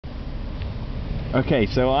Okay,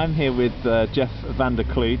 so I'm here with Jeff Vander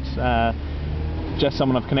Clute. Just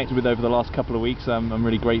someone I've connected with over the last couple of weeks. I'm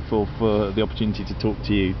really grateful for the opportunity to talk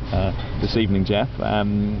to you this evening, Jeff.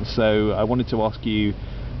 So I wanted to ask you,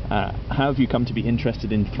 how have you come to be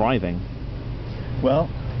interested in thriving? Well,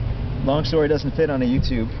 long story doesn't fit on a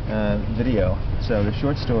YouTube video. So the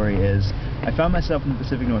short story is, I found myself in the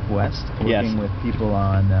Pacific Northwest working with people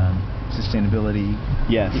on sustainability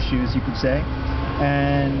issues, you could say,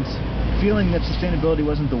 and feeling that sustainability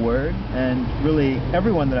wasn't the word, and really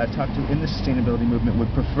everyone that I've talked to in the sustainability movement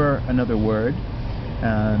would prefer another word.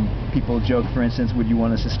 People joke, for instance, would you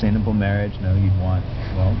want a sustainable marriage? No, you'd want,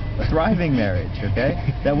 well, a thriving marriage,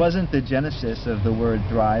 okay? That wasn't the genesis of the word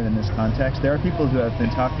thrive in this context. There are people who have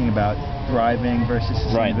been talking about thriving versus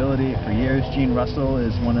sustainability for years. Gene Russell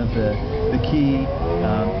is one of the key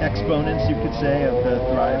exponents, you could say, of the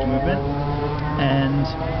Thrive movement. And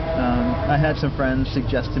I had some friends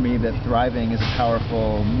suggest to me that thriving is a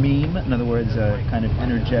powerful meme. In other words, a kind of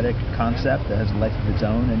energetic concept that has a life of its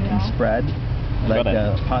own and can spread like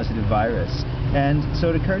a positive virus. And so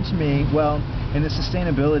it occurred to me, well, in the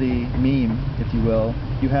sustainability meme, if you will,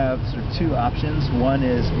 you have sort of two options. One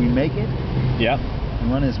is we make it, and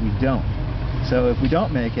one is we don't. So if we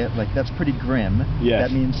don't make it, like, that's pretty grim.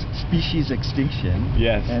 That means species extinction.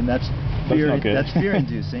 And that's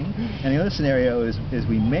fear-inducing. And the other scenario is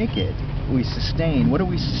we make it, we sustain. What are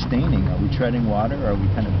we sustaining? Are we treading water? Are we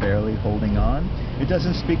kind of barely holding on? It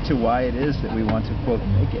doesn't speak to why it is that we want to, quote,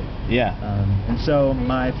 make it. And so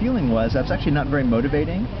my feeling was that's actually not very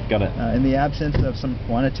motivating. In the absence of some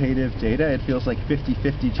quantitative data, it feels like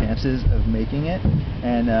 50-50 chances of making it,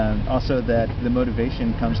 and also that the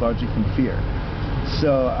motivation comes largely from fear.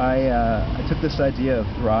 So I took this idea of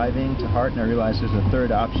thriving to heart, and I realized there's a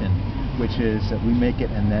third option, which is that we make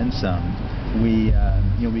it and then some. We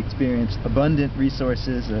experience abundant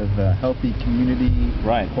resources of healthy community,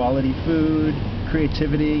 quality food,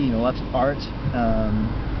 creativity, lots of art,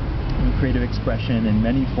 creative expression in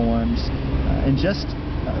many forms, and just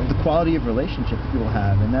the quality of relationships people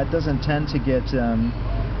have. And that doesn't tend to get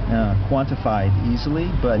quantified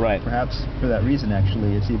easily, but perhaps for that reason,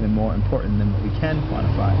 actually, it's even more important than what we can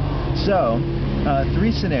quantify. So,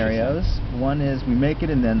 three scenarios. One is we make it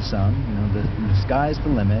and then some. The sky's the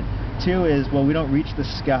limit. Two is, well, we don't reach the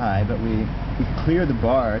sky, but we clear the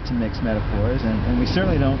bar, to mix metaphors, and we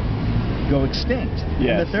certainly don't go extinct.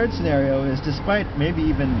 And the third scenario is, despite maybe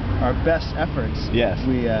even our best efforts,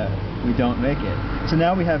 we don't make it. So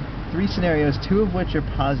now we have three scenarios, two of which are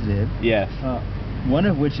positive. One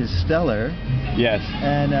of which is stellar,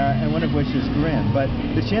 and one of which is grim. But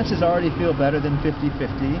the chances already feel better than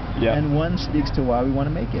 50-50, and one speaks to why we want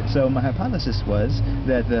to make it. So my hypothesis was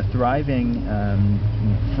that the thriving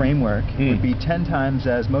framework would be 10 times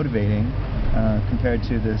as motivating compared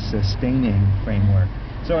to the sustaining framework.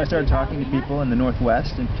 So I started talking to people in the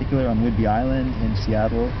Northwest, in particular on Whidbey Island, in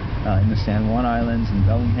Seattle, in the San Juan Islands, in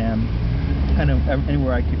Bellingham, kind of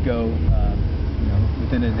anywhere I could go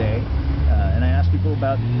within a day. And I asked people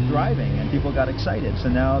about thriving, and people got excited. So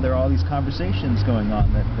now there are all these conversations going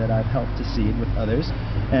on that I've helped to seed with others,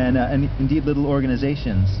 and indeed little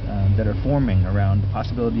organizations that are forming around the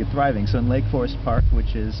possibility of thriving. So in Lake Forest Park,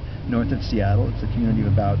 which is north of Seattle, it's a community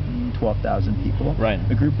of about 12,000 people.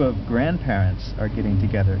 A group of grandparents are getting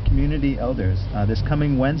together, community elders, this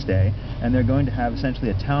coming Wednesday, and they're going to have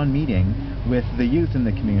essentially a town meeting with the youth in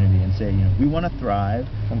the community and say, we want to thrive.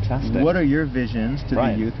 Fantastic. What are your visions to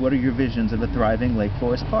the youth? What are your visions of a thriving Lake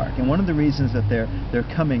Forest Park? And one of the reasons that they're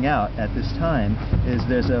coming out at this time is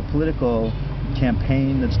there's a political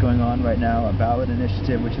campaign that's going on right now, a ballot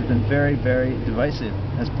initiative, which has been very, very divisive,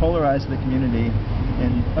 has polarized the community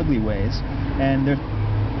in ugly ways, and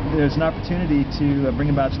there's an opportunity to bring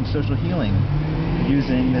about some social healing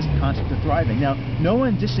using this concept of thriving. Now, no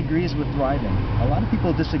one disagrees with thriving. A lot of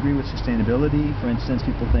people disagree with sustainability. For instance,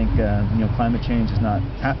 people think climate change is not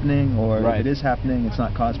happening, or if it is happening, it's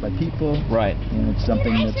not caused by people. It's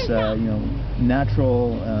something that's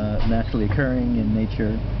naturally occurring in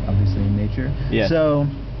nature, obviously in nature. So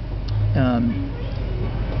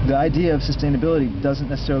the idea of sustainability doesn't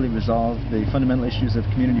necessarily resolve the fundamental issues of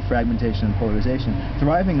community fragmentation and polarization.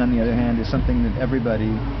 Thriving, on the other hand, is something that everybody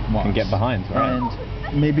wants. Can get behind, And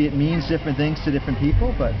maybe it means different things to different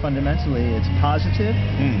people, but fundamentally it's positive,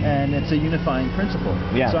 and it's a unifying principle.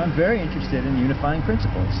 So I'm very interested in unifying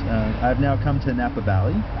principles. I've now come to Napa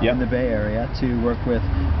Valley in the Bay Area to work with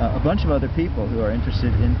a bunch of other people who are interested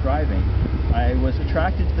in thriving. I was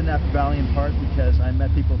attracted to the Napa Valley in part because I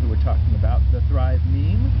met people who were talking about the Thrive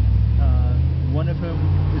meme, one of whom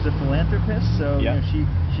is a philanthropist, so you know,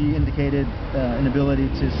 she indicated an ability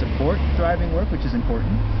to support thriving work, which is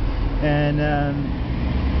important. And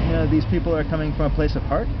you know, these people are coming from a place of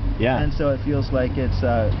heart, and so it feels like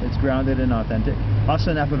it's grounded and authentic.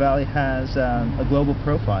 Also, Napa Valley has a global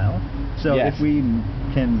profile, so if we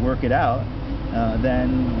can work it out,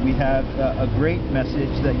 then we have a great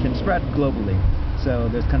message that can spread globally. So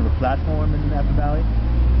there's kind of a platform in the Napa Valley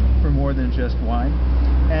for more than just wine.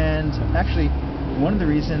 And actually, one of the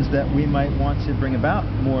reasons that we might want to bring about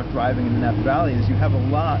more thriving in the Napa Valley is you have a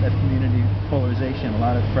lot of community polarization, a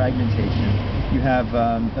lot of fragmentation. You have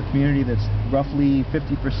a community that's roughly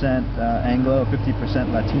 50% Anglo,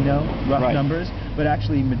 50% Latino, rough numbers, but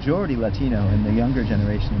actually majority Latino in the younger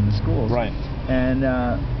generation in the schools. Right. And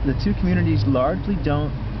the two communities largely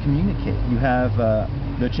don't communicate. You have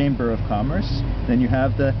the Chamber of Commerce, then you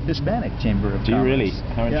have the Hispanic Chamber of Commerce. Do you really?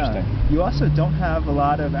 How interesting. You also don't have a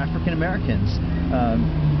lot of African Americans.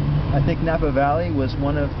 I think Napa Valley was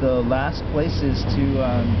one of the last places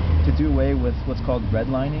to do away with what's called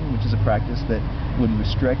redlining, which is a practice that would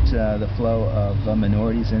restrict the flow of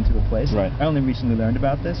minorities into a place. Right. I only recently learned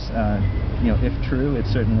about this. You know, if true, it's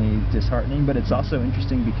certainly disheartening, but it's also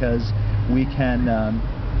interesting because we can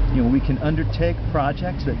you know, we can undertake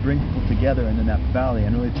projects that bring people together in the Napa Valley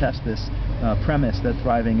and really test this premise that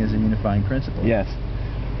thriving is a unifying principle. Yes.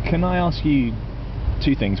 Can I ask you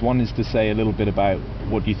two things? One is to say a little bit about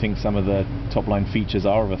what you think some of the top-line features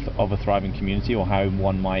are of a thriving community, or how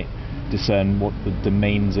one might discern what the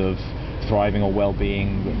domains of thriving or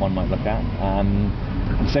well-being that one might look at.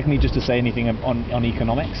 And secondly, just to say anything on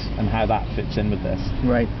economics and how that fits in with this.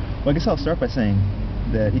 Right. Well, I guess I'll start by saying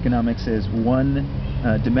that economics is one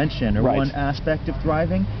dimension or one aspect of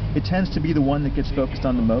thriving. It tends to be the one that gets focused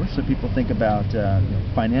on the most, so people think about you know,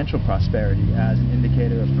 financial prosperity as an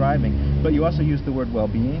indicator of thriving, but you also use the word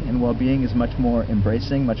well-being, and well-being is much more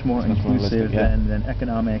embracing, much more inclusive than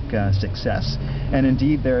economic success. And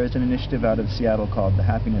indeed, there is an initiative out of Seattle called the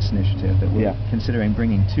Happiness Initiative that we're considering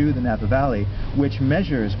bringing to the Napa Valley, which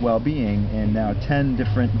measures well-being in now 10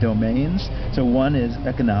 different domains. So one is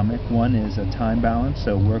economic, one is a time balance,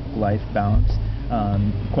 so work-life balance,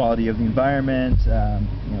 quality of the environment,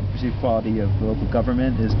 you know, perceived quality of the local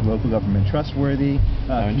government. Is the local government trustworthy?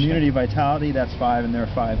 Community vitality, that's 5, and there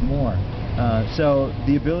are 5 more. So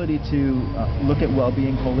the ability to look at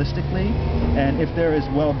well-being holistically, and if there is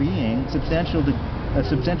well-being, a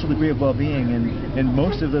substantial degree of well-being in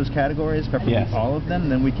most of those categories, preferably all of them,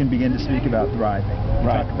 then we can begin to speak about thriving.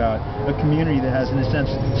 Talk about a community that has, in a sense,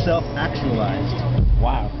 self-actualized.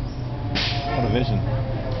 Wow, what a vision.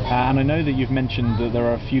 And I know that you've mentioned that there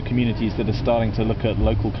are a few communities that are starting to look at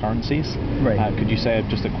local currencies. Right. Could you say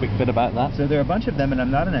just a quick bit about that? So there are a bunch of them, and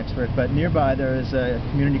I'm not an expert, but nearby there is a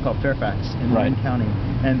community called Fairfax in Marin County,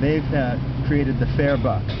 and they've created the Fair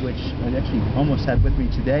Buck, which I actually almost had with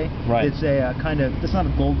me today. Right. It's a kind of, it's not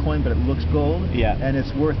a gold coin, but it looks gold, and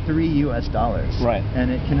it's worth $3 US. Right.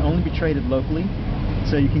 And it can only be traded locally.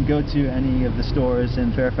 So you can go to any of the stores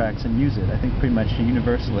in Fairfax and use it, I think pretty much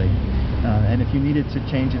universally. And if you needed to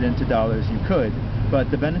change it into dollars, you could.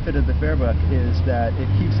 But the benefit of the Fairbuck is that it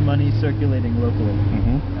keeps money circulating locally.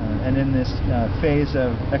 And in this phase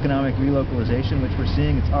of economic relocalization, which we're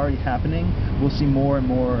seeing, it's already happening, we'll see more and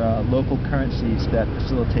more local currencies that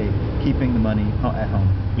facilitate keeping the money at home.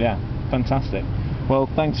 Yeah, fantastic. Well,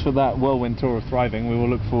 thanks for that whirlwind tour of thriving. We will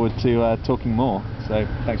look forward to talking more. So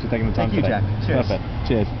thanks for taking the time today. Thank you, Jack. Cheers. Perfect.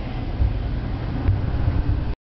 Cheers.